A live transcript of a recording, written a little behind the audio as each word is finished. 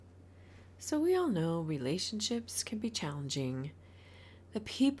So, we all know relationships can be challenging, the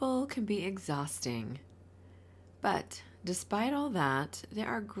people can be exhausting. But despite all that, there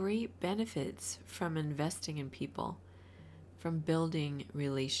are great benefits from investing in people, from building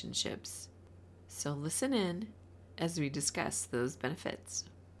relationships. So, listen in as we discuss those benefits.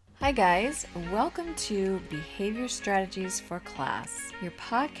 Hi, guys. Welcome to Behavior Strategies for Class, your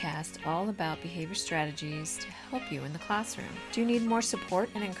podcast all about behavior strategies to help you in the classroom. Do you need more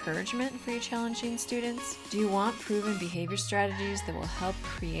support and encouragement for your challenging students? Do you want proven behavior strategies that will help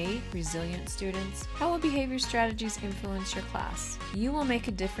create resilient students? How will behavior strategies influence your class? You will make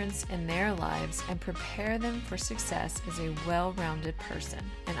a difference in their lives and prepare them for success as a well-rounded person.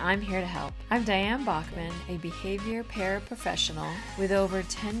 And I'm here to help. I'm Diane Bachman, a behavior paraprofessional with over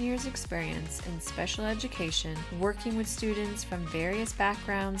 10 years experience in special education, working with students from various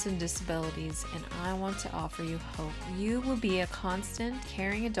backgrounds and disabilities, and I want to offer you hope. You will be a constant,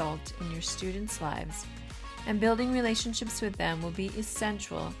 caring adult in your students' lives, and building relationships with them will be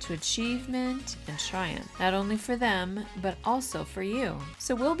essential to achievement and triumph, not only for them, but also for you.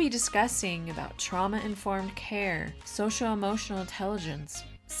 So we'll be discussing about trauma-informed care, social-emotional intelligence,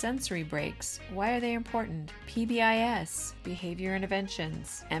 sensory breaks, why are they important, PBIS, behavior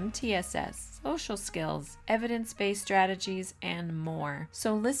interventions, MTSS, social skills, evidence-based strategies, and more.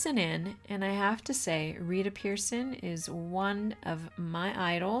 So listen in, and I have to say, Rita Pierson is one of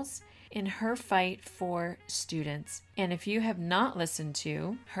my idols in her fight for students. And if you have not listened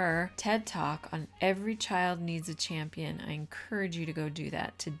to her TED Talk on Every Child Needs a Champion, I encourage you to go do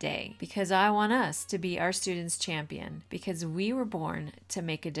that today, because I want us to be our students' champion, because we were born to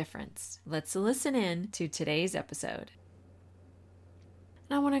make a difference. Let's listen in to today's episode.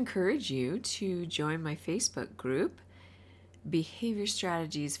 And I want to encourage you to join my Facebook group, Behavior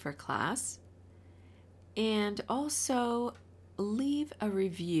Strategies for Class, and also leave a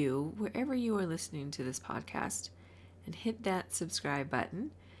review wherever you are listening to this podcast and hit that subscribe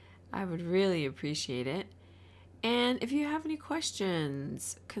button. I would really appreciate it. And if you have any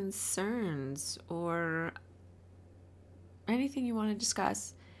questions, concerns, or anything you want to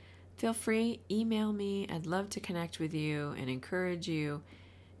discuss, feel free, email me. I'd love to connect with you and encourage you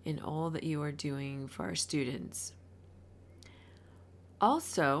in all that you are doing for our students.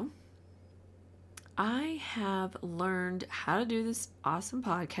 Also, I have learned how to do this awesome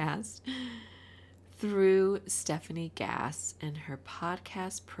podcast through Stephanie Gass and her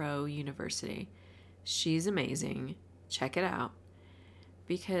Podcast Pro University. She's amazing. Check it out,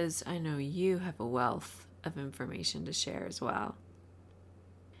 because I know you have a wealth of information to share as well.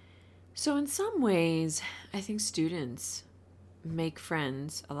 So in some ways, I think students make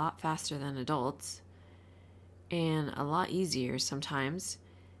friends a lot faster than adults, and a lot easier sometimes,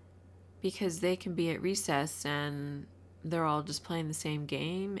 because they can be at recess and they're all just playing the same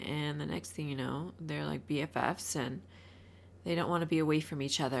game, and the next thing you know, they're like BFFs and they don't want to be away from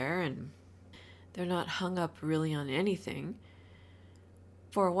each other, and they're not hung up really on anything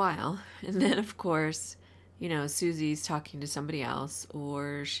for a while. And then, of course, Susie's talking to somebody else,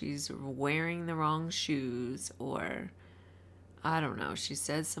 or she's wearing the wrong shoes, or I don't know, she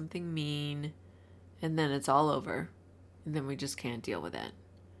says something mean, and then it's all over, and then we just can't deal with it.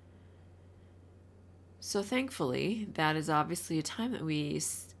 So thankfully, that is obviously a time that we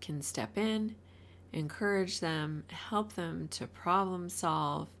can step in, encourage them, help them to problem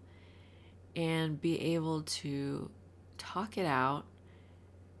solve, and be able to talk it out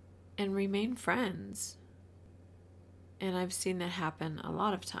and remain friends. And I've seen that happen a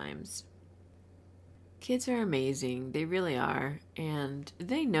lot of times. Kids are amazing. They really are. And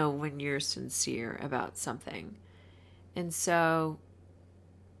they know when you're sincere about something. And so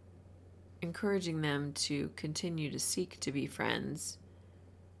encouraging them to continue to seek to be friends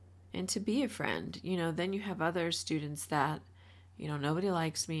and to be a friend. Then you have other students that, nobody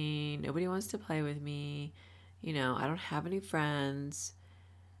likes me, nobody wants to play with me, I don't have any friends.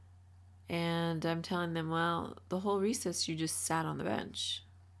 And I'm telling them, well, the whole recess you just sat on the bench,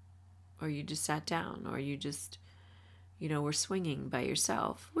 or you just sat down, or you just, were swinging by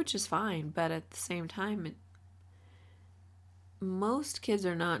yourself, which is fine. But at the same time, most kids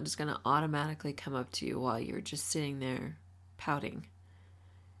are not just going to automatically come up to you while you're just sitting there pouting.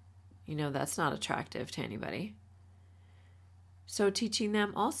 That's not attractive to anybody. So teaching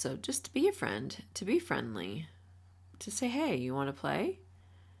them also just to be a friend, to be friendly, to say, hey, you want to play?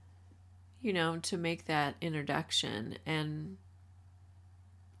 To make that introduction. And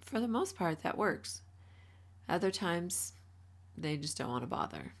for the most part, that works. Other times, they just don't want to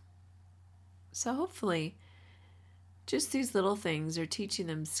bother. So hopefully, just these little things are teaching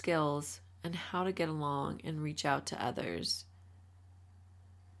them skills and how to get along and reach out to others.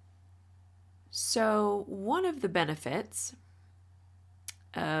 So, one of the benefits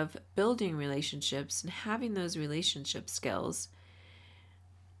of building relationships and having those relationship skills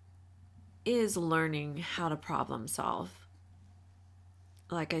is learning how to problem solve.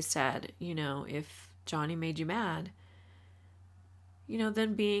 Like I said, if Johnny made you mad,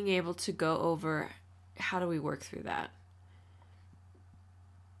 then being able to go over how do we work through that?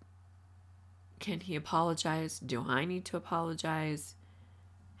 Can he apologize? Do I need to apologize?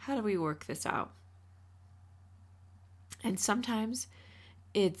 How do we work this out? And sometimes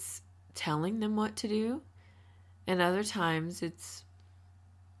it's telling them what to do, and other times it's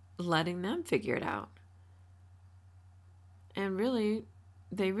letting them figure it out. And really,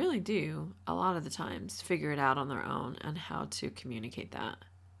 they really do, a lot of the times, figure it out on their own and how to communicate that.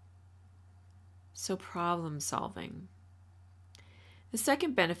 So, problem solving. The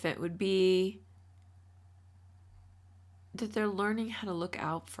second benefit would be that they're learning how to look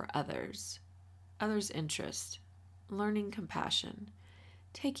out for others' interest, learning compassion,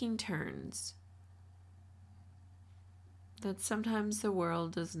 taking turns. That sometimes the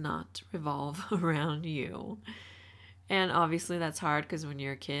world does not revolve around you. And obviously that's hard because when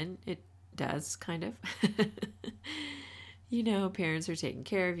you're a kid, it does kind of. Parents are taking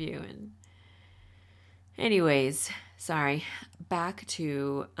care of you. And anyways, sorry, back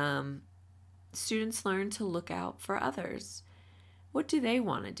to students learn to look out for others. What do they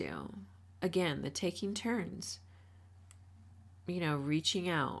want to do? Again, the taking turns. Reaching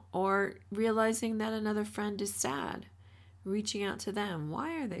out or realizing that another friend is sad. Reaching out to them.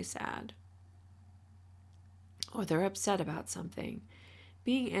 Why are they sad? Or they're upset about something.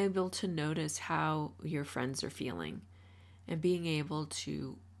 Being able to notice how your friends are feeling and being able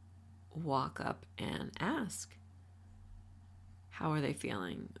to walk up and ask, how are they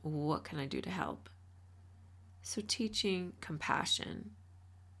feeling? What can I do to help? So teaching compassion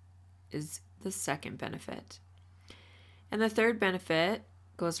is the second benefit. And the third benefit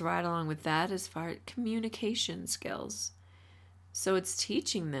goes right along with that as far as communication skills. So it's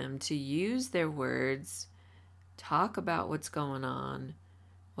teaching them to use their words, talk about what's going on,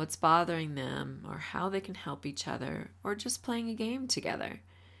 what's bothering them, or how they can help each other, or just playing a game together,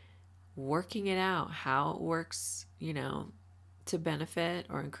 working it out, how it works, to benefit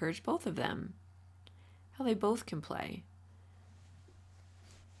or encourage both of them, how they both can play.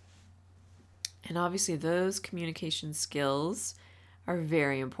 And obviously those communication skills are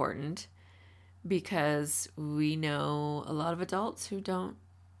very important because we know a lot of adults who don't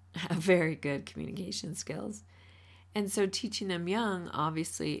have very good communication skills. And so teaching them young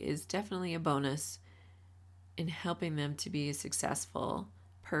obviously is definitely a bonus in helping them to be a successful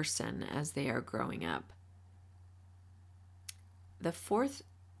person as they are growing up. The fourth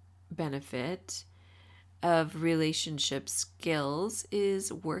benefit of relationship skills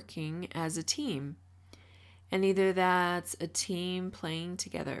is working as a team. And either that's a team playing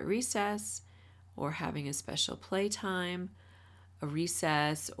together at recess or having a special playtime, a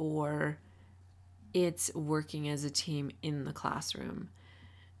recess, or it's working as a team in the classroom.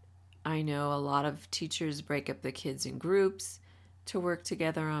 I know a lot of teachers break up the kids in groups to work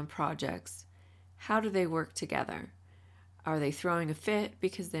together on projects. How do they work together? Are they throwing a fit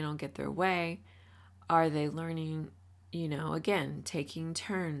because they don't get their way? Are they learning, again, taking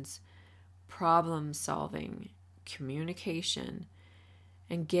turns, problem solving, communication,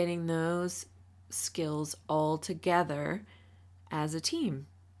 and getting those skills all together as a team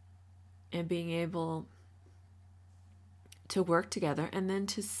and being able to work together and then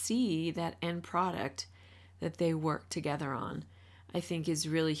to see that end product that they work together on, I think is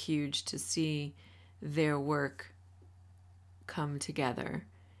really huge to see their work come together.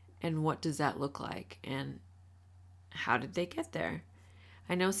 And what does that look like? And how did they get there?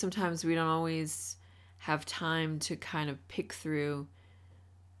 I know sometimes we don't always have time to kind of pick through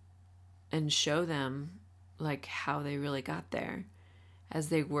and show them like how they really got there as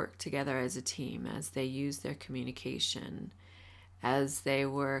they work together as a team, as they use their communication, as they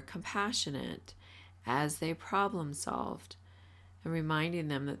were compassionate, as they problem solved, and reminding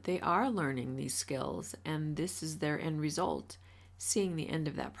them that they are learning these skills and this is their end result, seeing the end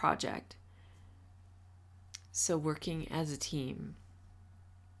of that project. So working as a team.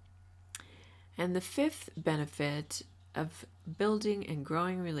 And the fifth benefit of building and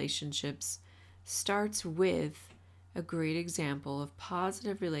growing relationships starts with a great example of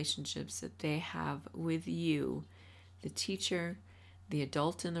positive relationships that they have with you, the teacher, the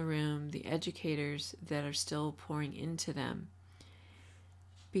adult in the room, the educators that are still pouring into them.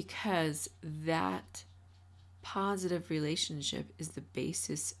 Because that positive relationship is the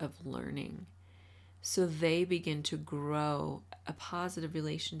basis of learning. So they begin to grow a positive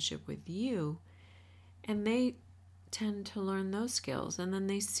relationship with you, and they tend to learn those skills. And then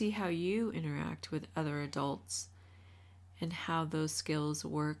they see how you interact with other adults and how those skills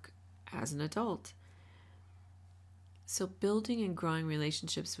work as an adult. So building and growing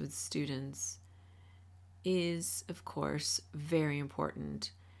relationships with students is, of course, very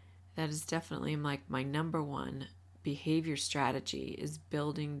important. That is definitely like my number one behavior strategy, is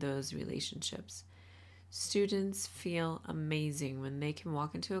building those relationships. Students feel amazing when they can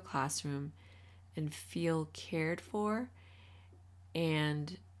walk into a classroom and feel cared for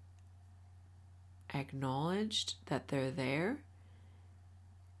and acknowledged that they're there.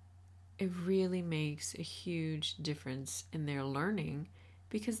 It really makes a huge difference in their learning,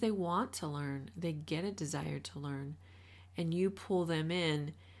 because they want to learn. They get a desire to learn. And you pull them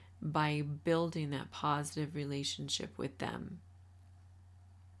in by building that positive relationship with them.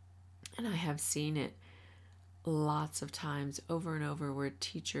 And I have seen it lots of times over and over, where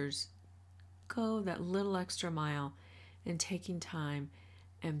teachers go that little extra mile in taking time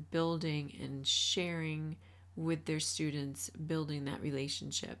and building and sharing with their students, building that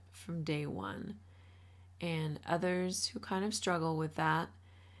relationship from day one. And others who kind of struggle with that,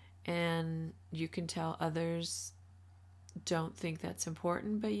 and you can tell others don't think that's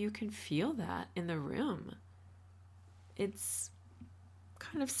important, but you can feel that in the room. It's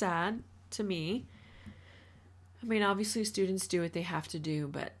kind of sad to me. I mean, obviously students do what they have to do,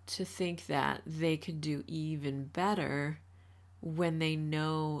 but to think that they could do even better when they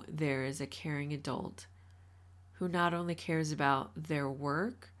know there is a caring adult who not only cares about their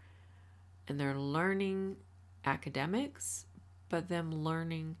work and their learning academics, but them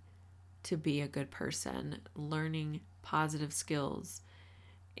learning to be a good person, learning positive skills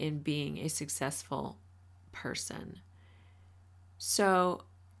in being a successful person. So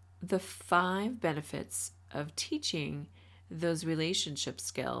the 5 benefits of teaching those relationship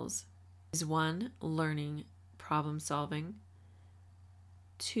skills is 1, learning problem solving.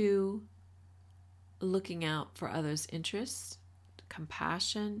 2, looking out for others' interests,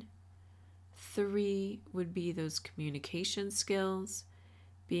 compassion. 3 would be those communication skills,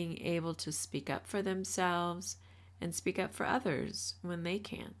 being able to speak up for themselves and speak up for others when they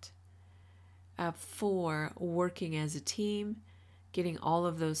can't. 4, working as a team, getting all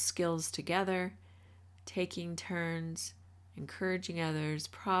of those skills together, taking turns, encouraging others,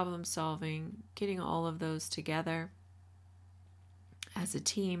 problem solving, getting all of those together as a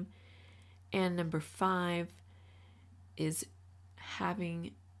team. And number 5 is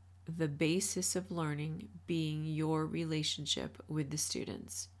having the basis of learning being your relationship with the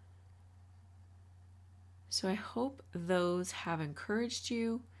students. So I hope those have encouraged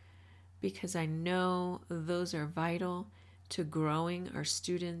you, because I know those are vital to growing our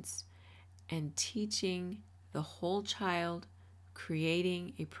students and teaching the whole child,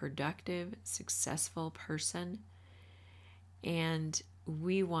 creating a productive, successful person. And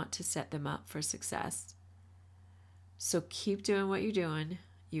we want to set them up for success. So keep doing what you're doing.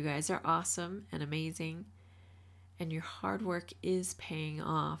 You guys are awesome and amazing, and your hard work is paying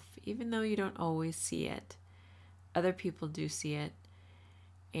off, even though you don't always see it. Other people do see it,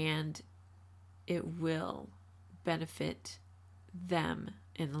 and it will benefit them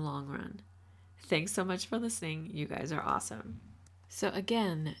in the long run. Thanks so much for listening. You guys are awesome. So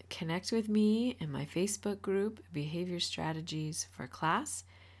again, connect with me in my Facebook group, Behavior Strategies for Class.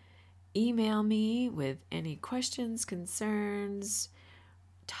 Email me with any questions, concerns,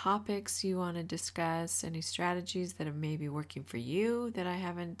 topics you want to discuss, any strategies that are maybe working for you that I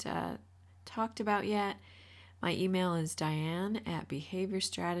haven't talked about yet. My email is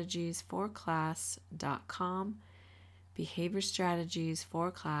diane@behaviorstrategiesforclass.com,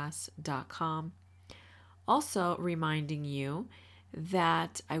 behaviorstrategiesforclass.com. Also reminding you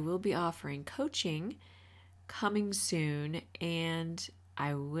that I will be offering coaching coming soon, and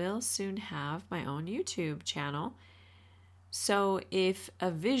I will soon have my own YouTube channel. So if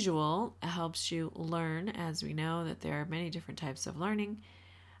a visual helps you learn, as we know that there are many different types of learning,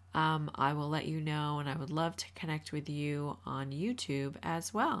 I will let you know, and I would love to connect with you on YouTube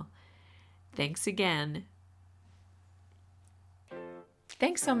as well. Thanks again.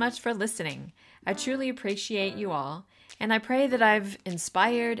 Thanks so much for listening. I truly appreciate you all, and I pray that I've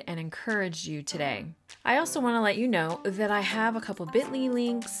inspired and encouraged you today. I also want to let you know that I have a couple Bitly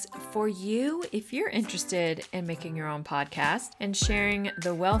links for you if you're interested in making your own podcast and sharing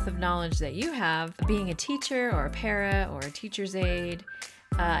the wealth of knowledge that you have, being a teacher or a para or a teacher's aide,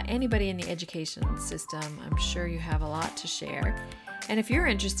 anybody in the education system. I'm sure you have a lot to share. And if you're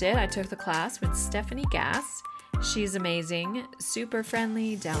interested, I took the class with Stephanie Gass, She's amazing, super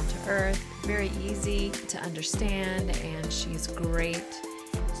friendly, down to earth, very easy to understand, and she's great.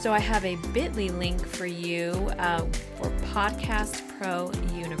 So I have a bit.ly link for you for Podcast Pro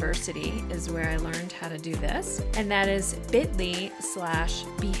University is where I learned how to do this. And that is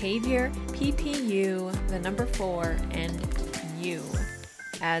bit.ly/behavior, PPU, 4, and U,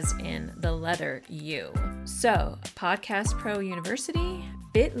 as in the letter U. So Podcast Pro University,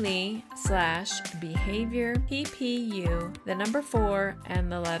 bit.ly/behavior, PPU, 4,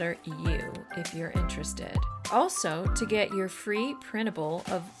 and the letter U, if you're interested. Also, to get your free printable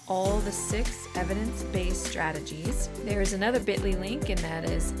of all the 6 evidence-based strategies, there is another bit.ly link, and that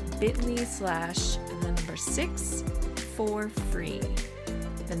is bit.ly/6 for free.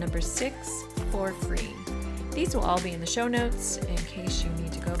 6 for free. These will all be in the show notes in case you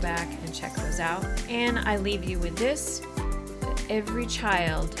need to go back and check those out. And I leave you with this: every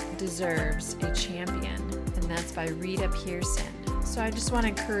child deserves a champion, and that's by Rita Pierson. So I just want to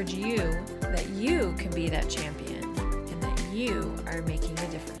encourage you that you can be that champion and that you are making a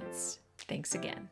difference. Thanks again.